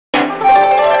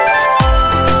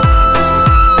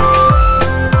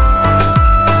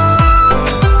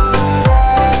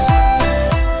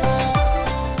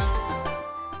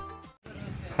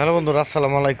বন্ধুরা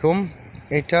আসসালামু আলাইকুম।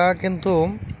 এটা কিন্তু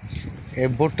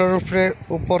বোর্ডটার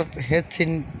উপর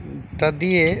হেডসিনটা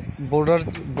দিয়ে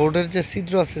বোর্ডের যে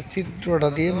ছিদ্র আছে ছিদ্রটা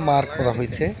দিয়ে মার্ক করা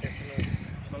হয়েছে।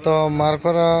 তো মার্ক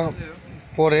করা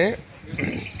পরে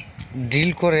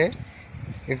ড্রিল করে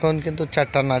এখন কিন্তু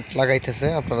 4টা নাট লাগাইতেছে,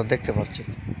 আপনারা দেখতে পাচ্ছেন।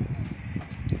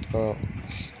 তো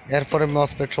এরপরে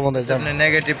মসপেট সম্বন্ধে আপনি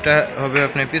নেগেটিভটা হবে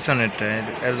আপনি পিছনেরটা,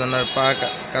 এর জন্য আর পা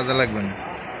কাজে লাগবে না।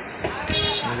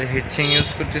 হিটসিং ইউজ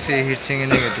করতেছি, এই হিটসিং এ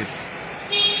নেগেটিভ।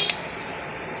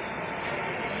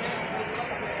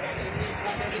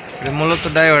 এটা মূলত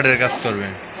ডায়োডের কাজ করবে।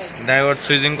 ডায়োড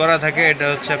সুইচিং করা থাকে, এটা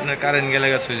হচ্ছে আপনার কারেন্ট গেলে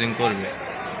সুইচিং করবে,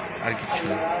 আর কিছু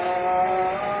না।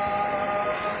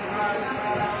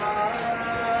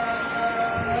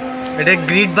 এটা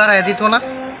গ্রিড বাড়ায় দিত না,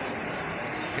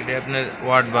 এটা আপনার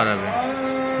ওয়াট বাড়াবে।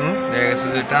 দেখা গেছে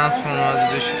যদি ট্রান্সফর্মার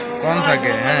যদি কম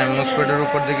থাকে, হ্যাঁ, মসপেটের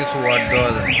উপর দিয়ে কিছু ওয়াট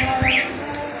দেওয়া যায়।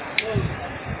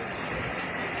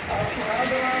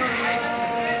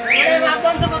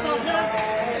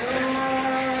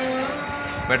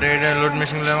 ব্যাটারিটা লোড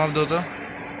মেশিন মাপ দাও তো।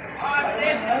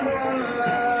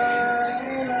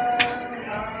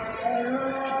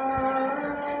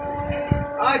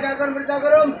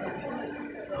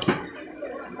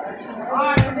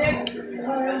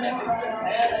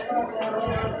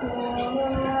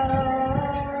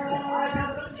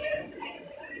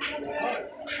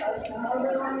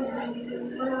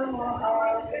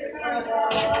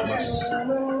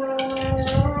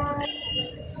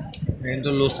 কিন্তু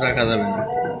লুজ রাখা যাবে না,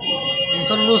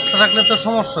 তো লুজ রাখলে তো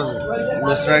সমস্যা হবে।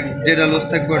 লুজ রাখ, যেটা লুজ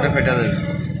থাকবে ওটা ফেটা যাবে।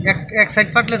 এক সাইড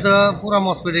ফাটলে তো পুরো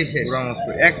মসপেটই শেষ। পুরো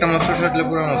মসপেট, একটা মসপেট ফাটলে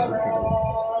পুরো মসপেট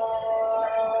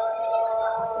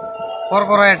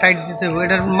করকরায় টাইট দিতে হবে।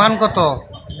 এটার মান কত?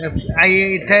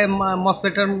 এটা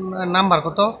মসপেটের নাম্বার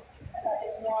কত?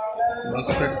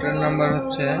 মসপেটের নাম্বার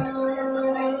হচ্ছে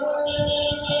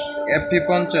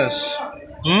FP50।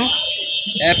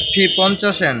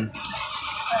 FP50N।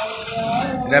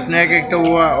 আপনি এক একটা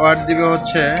ওয়াট দিবে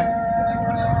হচ্ছে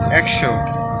 100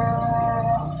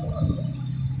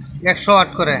 ওয়াট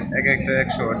করে, এক একটা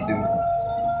 100 ওয়াট দিবে।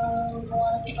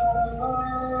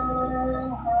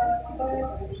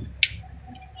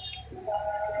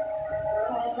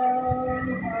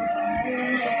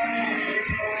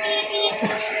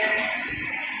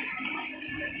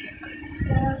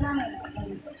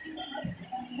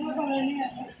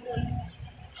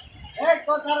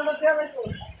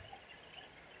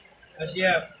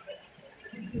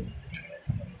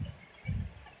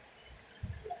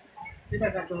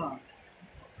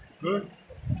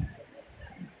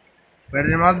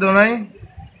 ব্যাটারি মাপ দাও নাই,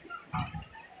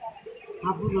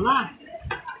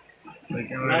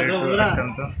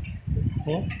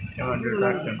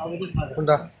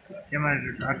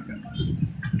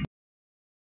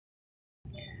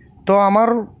 তো আমার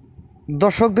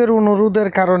দর্শকদের অনুরোধের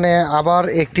কারণে আবার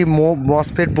একটি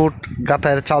মসপেট বোর্ড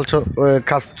গাতায়ের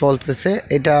কাজ চলতেছে।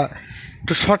 এটা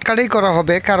একটু শর্টকাটেই করা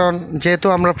হবে, কারণ যেহেতু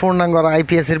আমরা পূর্ণাঙ্গ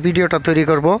IPS-এর ভিডিওটা তৈরি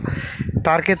করব,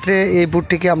 তার ক্ষেত্রে এই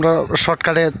বোর্ডটিকে আমরা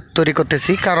শর্টকাটে তৈরি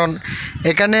করতেছি। কারণ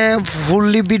এখানে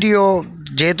ফুললি ভিডিও,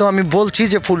 যেহেতু আমি বলছি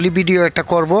যে ফুললি ভিডিও একটা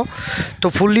করব, তো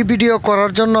ফুললি ভিডিও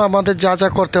করার জন্য আমাদের যা যা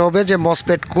করতে হবে, যে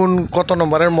মসপেট কত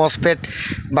নম্বরের মসপেট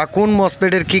বা কোন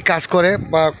মসপেটের কি কাজ করে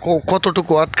বা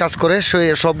কতটুকু ওয়াট কাজ করে,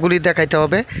 সবগুলি দেখাইতে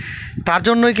হবে। তার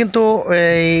জন্যই কিন্তু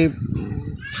এই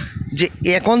যে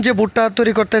এখন যে বোর্ডটা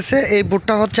তৈরি করতেছে, এই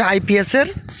বোর্ডটা হচ্ছে IPS-এর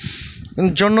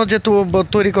জন্য যেহেতু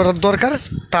তৈরি করার দরকার,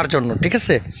 তার জন্য, ঠিক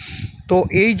আছে। তো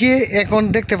এই যে এখন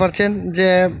দেখতে পাচ্ছেন যে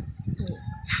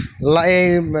এই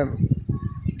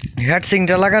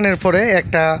হেডসিংটা লাগানোর পরে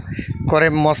একটা করে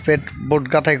মসপেট বোর্ড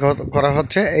গাঁথাই করা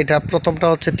হচ্ছে। এটা প্রথমটা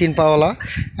হচ্ছে 3 পাওয়ালা।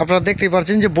 আপনারা দেখতেই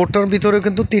পাচ্ছেন যে বোর্ডটার ভিতরেও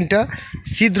কিন্তু 3টা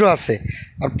ছিদ্র আছে।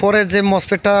 আর পরে যে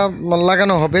মসপেটটা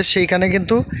লাগানো হবে সেইখানে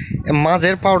কিন্তু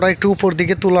মাঝের পাওয়াটা একটু উপর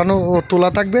দিকে তোলা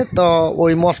থাকবে। তো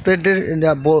ওই মসপেটের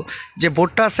যে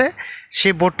বোর্ডটা আছে,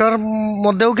 সেই বোর্ডটার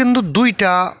মধ্যেও কিন্তু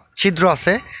 2টা ছিদ্র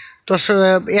আছে। তো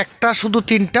একটা শুধু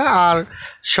 3টা, আর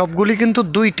সবগুলি কিন্তু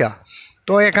 2টা।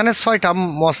 তো এখানে 6টা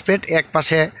মসপেট, এক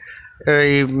পাশে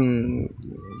এই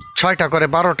 6টা করে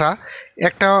 12টা।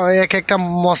 একটা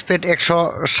মসপেট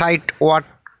 160 ওয়াট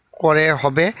করে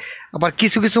হবে। আবার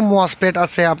কিছু কিছু মসপেট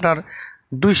আছে আপনার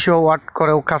 200 ওয়াট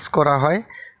করেও কাজ করা হয়।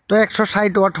 তো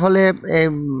 160 ওয়াট হলে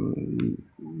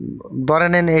ধরে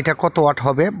নেন এটা কত ওয়াট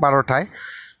হবে 12টায়।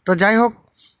 তো যাই হোক,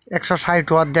 160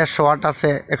 ওয়াট, 150 ওয়াট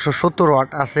আছে, 170 ওয়াট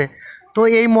আছে। তো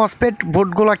এই মসপেট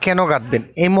বোর্ডগুলো কেন গাঁথবেন?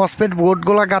 এই মসপেট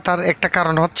বোর্ডগুলো গাঁথার একটা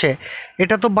কারণ হচ্ছে,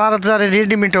 এটা তো বাজারে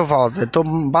রেডিমেডও পাওয়া যায়। তো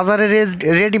বাজারে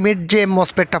রেডিমেড যে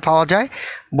মসপেটটা পাওয়া যায়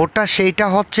বোর্ডটা, সেইটা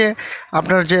হচ্ছে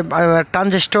আপনার যে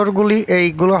ট্রানজিস্টরগুলি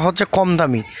এইগুলো হচ্ছে কম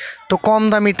দামি। তো কম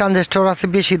দামি ট্রানজিস্টর আছে,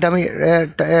 বেশি দামি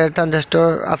ট্রানজিস্টর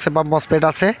আছে বা মসপেট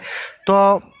আছে। তো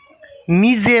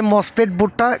নিজে মসপেট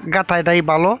বোর্ডটা গাঁথা এটাই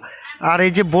ভালো। আর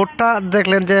এই যে বোর্ডটা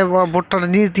দেখলেন যে বোর্ডটার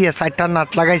নিচ দিয়ে 4টা নাট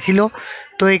লাগাইছিল,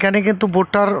 তো এখানে কিন্তু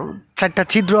বোর্ডটার 4টা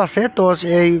ছিদ্র আছে। তো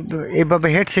এইভাবে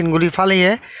হেডসিনগুলি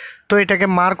ফালিয়ে তো এটাকে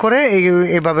মার করে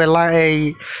এইভাবে এই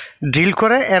ড্রিল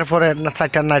করে এরপরে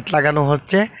 4টা নাট লাগানো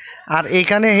হচ্ছে। আর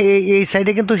এইখানে এই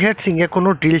সাইডে কিন্তু হেডসিংয়ে কোনো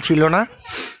ড্রিল ছিল না।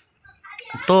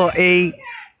 তো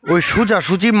ওই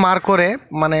সোজাসুজি মার করে,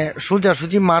 মানে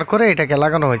সোজাসুজি মার করে এটাকে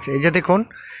লাগানো হয়েছে। এই যে দেখুন,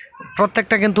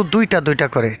 প্রত্যেকটা কিন্তু দুইটা দুইটা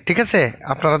করে, ঠিক আছে?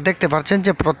 আপনারা দেখতে পাচ্ছেন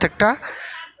যে প্রত্যেকটা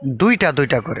দুইটা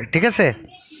দুইটা করে, ঠিক আছে?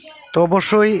 তো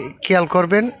অবশ্যই খেয়াল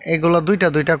করবেন এগুলো দুইটা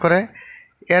দুইটা করে।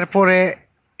 এরপরে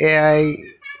এই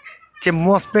যে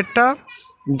মসপেটটা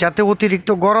যাতে অতিরিক্ত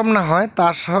গরম না হয়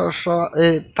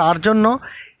তার জন্য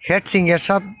হেডসিংয়ের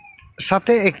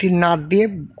সাথে একটি নাট দিয়ে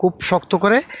খুব শক্ত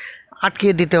করে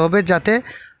আটকিয়ে দিতে হবে, যাতে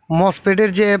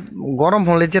মসপেটের যে গরম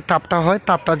হলে যে তাপটা হয়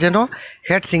তাপটা যেন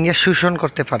হেডসিংয়ে শোষণ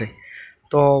করতে পারে।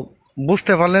 তো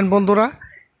বুঝতে পারলেন বন্ধুরা,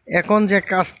 এখন যে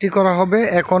কাজটি করা হবে,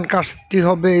 এখন কাজটি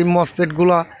হবে এই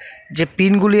মসপেটগুলো যে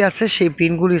পিনগুলি আছে সেই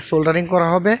পিনগুলি সোল্ডারিং করা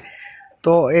হবে।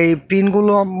 তো এই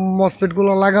পিনগুলো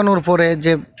মসপেটগুলো লাগানোর পরে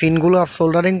যে পিনগুলো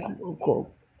সোল্ডারিং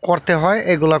করতে হয়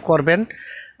এগুলো করবেন।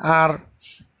 আর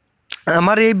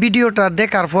আমার এই ভিডিওটা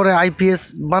দেখার পরে আইপিএস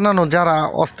বানানো যারা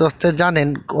আস্তে আস্তে জানেন,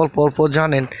 অল্প অল্প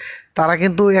জানেন, তারা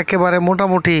কিন্তু একেবারে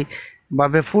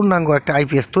মোটামুটিভাবে পূর্ণাঙ্গ একটা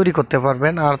আইপিএস তৈরি করতে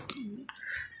পারবেন। আর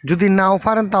যদি নাও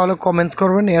পারেন তাহলে কমেন্টস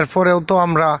করবেন। এরপরেও তো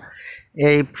আমরা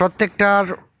এই প্রত্যেকটার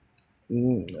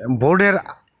বোর্ডের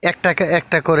একটা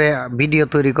একটা করে ভিডিও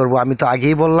তৈরি করব। আমি তো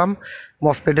আগেই বললাম,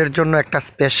 মসপেটের জন্য একটা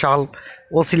স্পেশাল,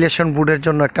 অসিলেশন বোর্ডের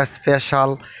জন্য একটা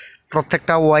স্পেশাল,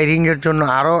 প্রত্যেকটা ওয়ারিংয়ের জন্য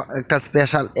আরও একটা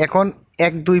স্পেশাল। এখন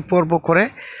 1-2 পর্ব করে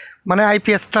মানে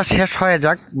আইপিএসটা শেষ হয়ে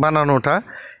যাক বানানোটা,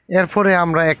 এরপরে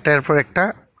আমরা একটার পর একটা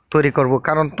তৈরি করব।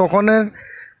 কারণ তখনের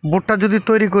বোর্ডটা যদি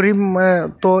তৈরি করি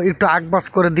তো একটু আগবাস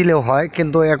করে দিলেও হয়,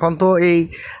 কিন্তু এখন তো এই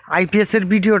আইপিএসের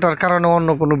ভিডিওটার কারণে অন্য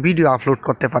কোনো ভিডিও আপলোড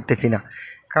করতে পারতেছি না,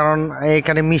 কারণ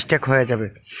এখানে মিস্টেক হয়ে যাবে।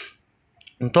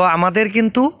 তো আমাদের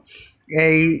কিন্তু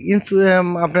এই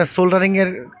আপনার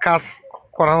সোল্ডারিংয়ের কাজ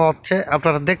করা হচ্ছে,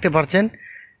 আপনারা দেখতে পাচ্ছেন।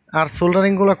 আর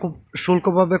সোল্ডারিংগুলো খুব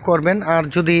শুল্কভাবে করবেন। আর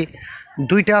যদি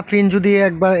দুইটা পিন যদি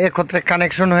একবার একত্রে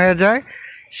কানেকশন হয়ে যায়,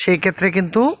 সেই ক্ষেত্রে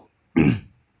কিন্তু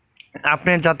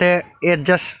আপনি যাতে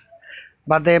অ্যাডজাস্ট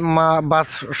বাদে বা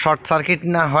শর্ট সার্কিট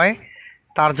না হয়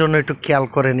তার জন্য একটু খেয়াল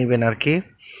করে নেবেন আর কি।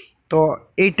 তো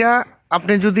এইটা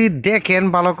আপনি যদি দেখেন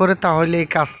ভালো করে তাহলে এই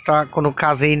কাজটা কোনো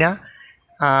কাজেই না।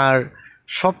 আর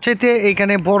সবচেয়ে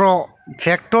এইখানে বড়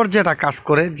ফ্যাক্টর যেটা কাজ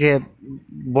করে যে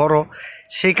বড়,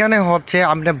 সেখানে হচ্ছে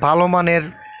আপনি ভালো মানের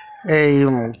এই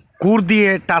কুর দিয়ে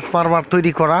ট্রান্সফরমার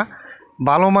তৈরি করা,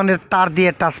 ভালো মানের তার দিয়ে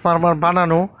ট্রান্সফরমার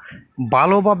বানানো,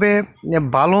 ভালোভাবে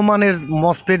ভালো মানের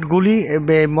মসপেটগুলি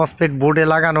মসপেট বোর্ডে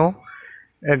লাগানো,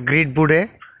 গ্রিড বোর্ডে,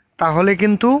 তাহলে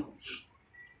কিন্তু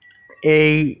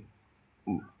এই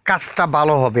কাজটা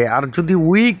ভালো হবে। আর যদি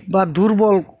উইক বা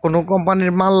দুর্বল কোনো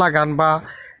কোম্পানির মাল লাগান বা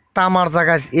তামার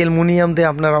জায়গায় অ্যালুমিনিয়াম দিয়ে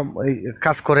আপনারা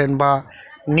কাজ করেন বা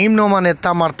নিম্নমানের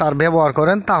তামার তার ব্যবহার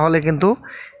করেন, তাহলে কিন্তু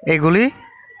এগুলি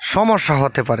সমস্যা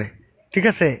হতে পারে, ঠিক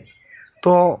আছে?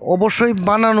 তো অবশ্যই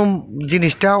বানানো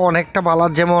জিনিসটা অনেকটা ভালো।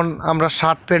 যেমন আমরা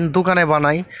শার্ট প্যান্ট দোকানে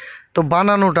বানাই, তো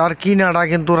বানানোটা আর কিনাটা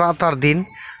কিন্তু রাত আর দিন।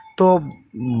 তো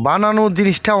বানানো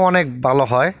জিনিসটা অনেক ভালো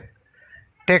হয়,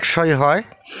 টেকসই হয়।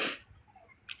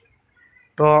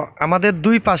 তো আমাদের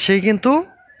দুই পাশেই কিন্তু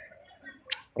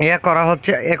করা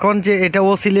হচ্ছে। এখন যে এটা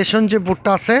অসিলেশন যে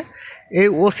বুটটা আছে, এই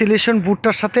অসিলেশন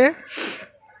বুটটার সাথে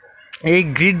এই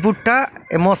গ্রিড বুটটা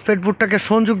মসপেট বুটটাকে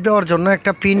সংযোগ দেওয়ার জন্য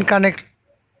একটা পিন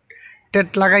কানেক্টেড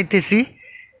লাগাইতেছি।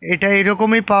 এটা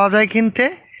এরকমই পাওয়া যায় কিনতে।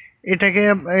 এটাকে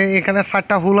এখানে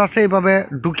 4টা হুল আছে, এইভাবে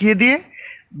ঢুকিয়ে দিয়ে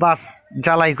বাস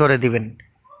জ্বালাই করে দিবেন।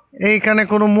 এইখানে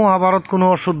কোনো মহাভারত, কোনো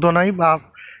অশুদ্ধ নাই, বাস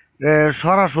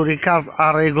সরাসরি কাজ।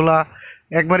 আর এগুলা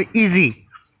একবার ইজি।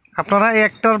 আপনারা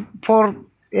একটার পর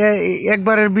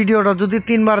একবারের ভিডিওটা যদি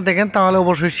 3বার দেখেন তাহলে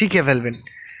অবশ্যই শিখে ফেলবেন।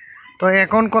 তো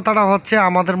এখন কথাটা হচ্ছে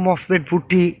আমাদের মসপেট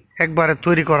বুটটি একবারে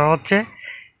তৈরি করা হচ্ছে।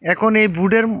 এখন এই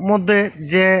বুটের মধ্যে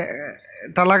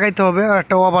যেটা লাগাইতে হবে,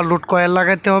 একটা ওভারলোড কয়েল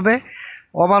লাগাইতে হবে।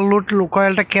 ওভারলোড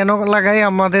কয়েলটা কেন লাগাই?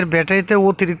 আমাদের ব্যাটারিতে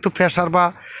অতিরিক্ত প্রেসার বা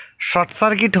শর্ট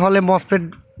সার্কিট হলে মসপেট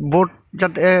বোর্ড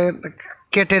যাতে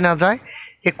কেটে না যায়,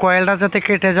 এই কয়েলটা যাতে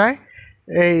কেটে যায়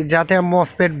এই যাতে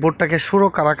মসফেট বোর্ডটাকে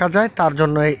সুরক্ষা রাখা যায় তার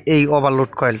জন্য এই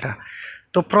ওভারলোড কয়েলটা।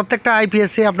 তো প্রত্যেকটা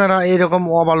আইপিএসে আপনারা এইরকম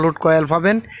ওভারলোড কয়েল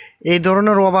পাবেন। এই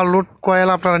ধরনের ওভারলোড কয়েল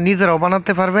আপনারা নিজেরাও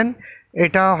বানাতে পারবেন।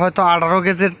 এটা হয়তো 18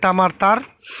 গেজের তামার তার,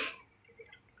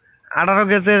 18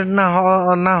 গেজের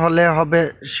না হলে হবে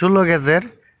 16 গেজের।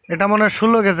 এটা মনে হয়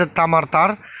 16 গেজের তামার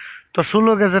তার। তো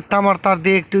 16 গেজের তামার তার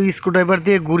দিয়ে একটু স্ক্রুড্রাইভার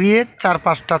দিয়ে ঘুরিয়ে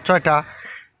 4-5টা 6টা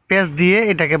পেঁচ দিয়ে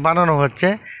এটাকে বানানো হচ্ছে।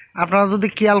 আপনারা যদি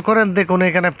খেয়াল করেন দেখুন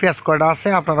এখানে পেঁচ কয়টা আছে,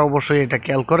 আপনারা অবশ্যই এটা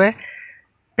খেয়াল করে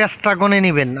পেঁচটা গনে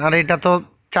নেবেন। আর এটা তো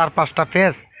 4-5টা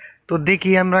পেঁচ। তো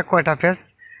দেখি আমরা কয়টা পেঁচ,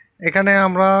 এখানে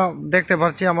আমরা দেখতে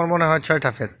পাচ্ছি আমার মনে হয়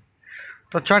 6টা পেঁচ।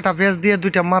 তো 6টা পেঁচ দিয়ে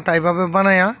 2টা মাথা এইভাবে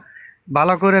বানায়া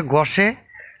ভালো করে ঘষে,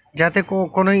 যাতে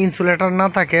কোনো ইনসুলেটর না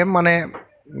থাকে, মানে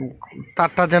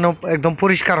তারটা যেন একদম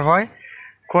পরিষ্কার হয়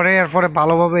করে এরপরে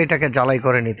ভালোভাবে এটাকে জ্বালাই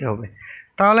করে নিতে হবে।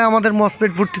 তাহলে আমাদের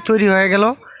মসফেট বুটটি তৈরি হয়ে গেল।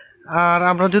 আর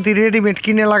আমরা যদি রেডিমেড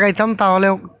কিনে লাগাইতাম তাহলে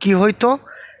কি হইতো,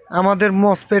 আমাদের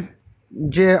মসফেট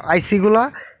যে আইসিগুলা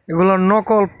এগুলো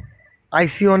নকল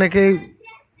আইসি অনেকেই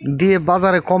দিয়ে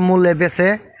বাজারে কম মূল্যে বেচে।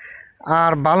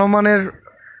 আর ভালো মানের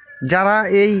যারা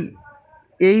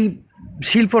এই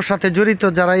শিল্পর সাথে জড়িত,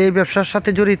 যারা এই ব্যবসার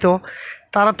সাথে জড়িত,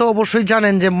 তারা তো অবশ্যই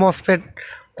জানেন যে মসফেট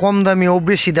কম দামি ও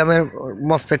বেশি দামের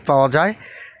মসফেট পাওয়া যায়।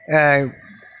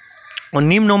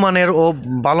 নিম্নমানের ও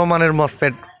ভালো মানের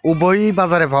মসফেট উভয়ই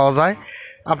বাজারে পাওয়া যায়।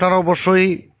 আপনারা অবশ্যই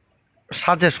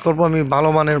সাজেস্ট করবো আমি ভালো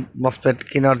মানের মসফেট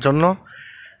কেনার জন্য।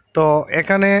 তো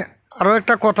এখানে আরও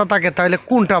একটা কথা থাকে, তাহলে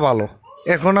কোনটা ভালো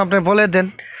এখন আপনি বলে দেন।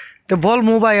 তো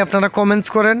বলমু ভাই, আপনারা কমেন্টস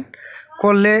করেন,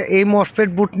 করলে এই মসফেট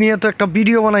বুট নিয়ে তো একটা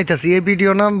ভিডিও বানাইতেছি। এই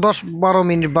ভিডিও না 10-12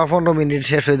 মিনিট বা 15 মিনিট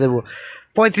শেষ হয়ে দেবো,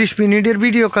 35 মিনিটের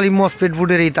ভিডিও খালি মসফেট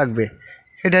বুটেরই থাকবে।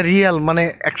 এটা রিয়েল মানে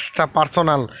এক্সট্রা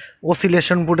পার্সোনাল,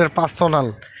 অসিলেশন বুটের পার্সোনাল,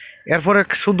 এরপরে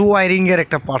শুধু ওয়ারিংয়ের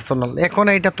একটা পার্সোনাল। এখন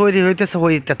এটা তৈরি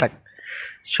হইতে থাক,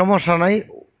 সমস্যা নাই।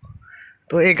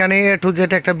 তো এখানে এ টু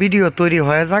জেড একটা ভিডিও তৈরি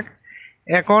হয়ে যাক।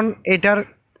 এখন এটার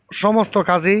সমস্ত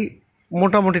কাজই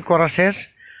মোটামুটি করা শেষ।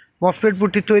 মসফেট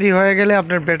বুটটি তৈরি হয়ে গেলে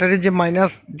আপনার ব্যাটারির যে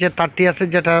মাইনাস যে তারটি আছে,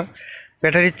 যেটা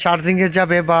ব্যাটারির চার্জিংয়ে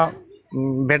যাবে বা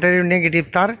ব্যাটারির নেগেটিভ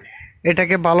তার,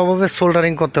 এটাকে ভালোভাবে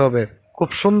সোল্ডারিং করতে হবে। খুব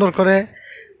সুন্দর করে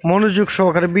মনোযোগ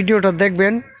সহকারে ভিডিওটা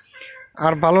দেখবেন।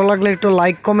 আর ভালো লাগলে একটু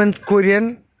লাইক কমেন্টস করেন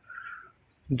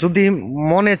যদি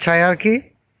মনে চায় আর কি।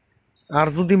 আর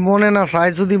যদি মনে না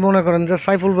চায়, যদি মনে করেন যে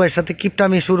সাইফুল ভাইয়ের সাথে কিপটা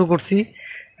আমি শুরু করছি,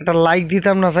 এটা লাইক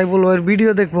দিতাম না, সাইফুল ভাইয়ের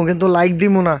ভিডিও দেখবো কিন্তু লাইক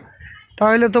দিব না,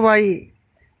 তাহলে তো ভাই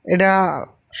এটা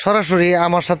সরাসরি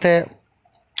আমার সাথে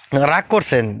রাগ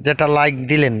করছেন, যেটা লাইক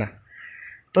দিলেন না।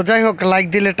 তো যাই হোক, লাইক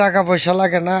দিলে টাকা পয়সা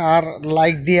লাগে না, আর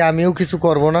লাইক দিয়ে আমিও কিছু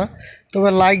করব না। তবে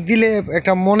লাইক দিলে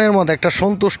একটা মনের মধ্যে একটা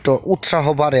সন্তুষ্ট উৎসাহ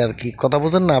বাড়ে আর কি। কথা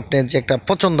বুঝেন না আপনি, যে একটা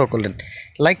পছন্দ করলেন,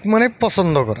 লাইক মানে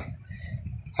পছন্দ করা,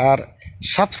 আর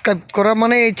সাবস্ক্রাইব করা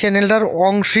মানে এই চ্যানেলটার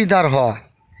অংশীদার হওয়া,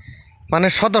 মানে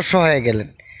সদস্য হয়ে গেলেন।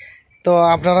 তো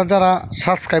আপনারা যারা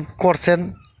সাবস্ক্রাইব করছেন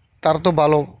তার তো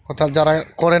ভালো কথা, যারা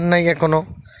করেন নাই এখনও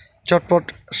চটপট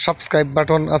সাবস্ক্রাইব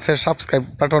বাটন আছে,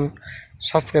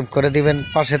 সাবস্ক্রাইব করে দিবেন।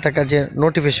 পাশে থাকা যে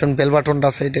নোটিফিকেশন বেল বাটনটা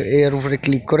আছে এটা এর উপরে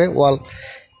ক্লিক করে ওয়াল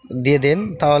দিয়ে দেন,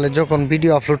 তাহলে যখন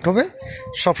ভিডিও আপলোড হবে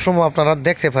সবসময় আপনারা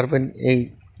দেখতে পারবেন এই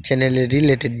চ্যানেলের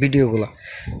রিলেটেড ভিডিওগুলো।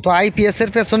 তো আইপিএসের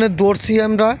পেছনে দৌড়ছি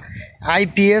আমরা,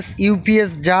 আইপিএস ইউপিএস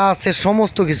যা আছে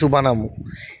সমস্ত কিছু বানাবো।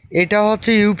 এটা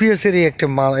হচ্ছে ইউপিএসেরই একটা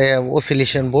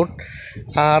অসিলেশন বোর্ড।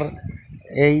 আর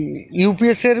এই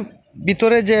ইউপিএসের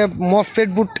ভিতরে যে মসফেট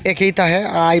বুট একই থাকে,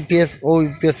 আইপিএস ও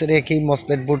ইউপিএসের একই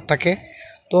মসফেট বুট থাকে।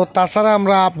 তো তাছাড়া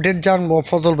আমরা আপডেট জানবো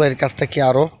ফজল ভাইয়ের কাছ থেকে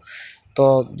আরও। তো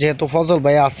যেহেতু ফজল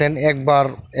ভাই আছেন, একবার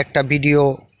একটা ভিডিও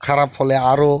খারাপ হলে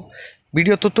আরও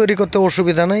ভিডিও তো তৈরি করতে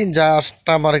অসুবিধা নেই, জাস্ট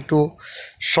আমার একটু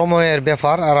সময়ের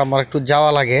ব্যাপার আর আমার একটু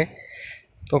যাওয়া লাগে।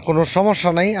 তো কোনো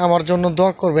সমস্যা নাই, আমার জন্য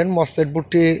দোয়া করবেন। মসফেট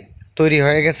বুটটি তৈরি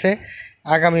হয়ে গেছে,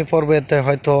 আগামী পর্বেতে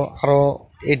হয়তো আরও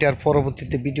এটার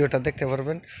পরবর্তীতে ভিডিওটা দেখতে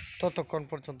পারবেন। ততক্ষণ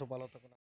পর্যন্ত ভালো থাকুন।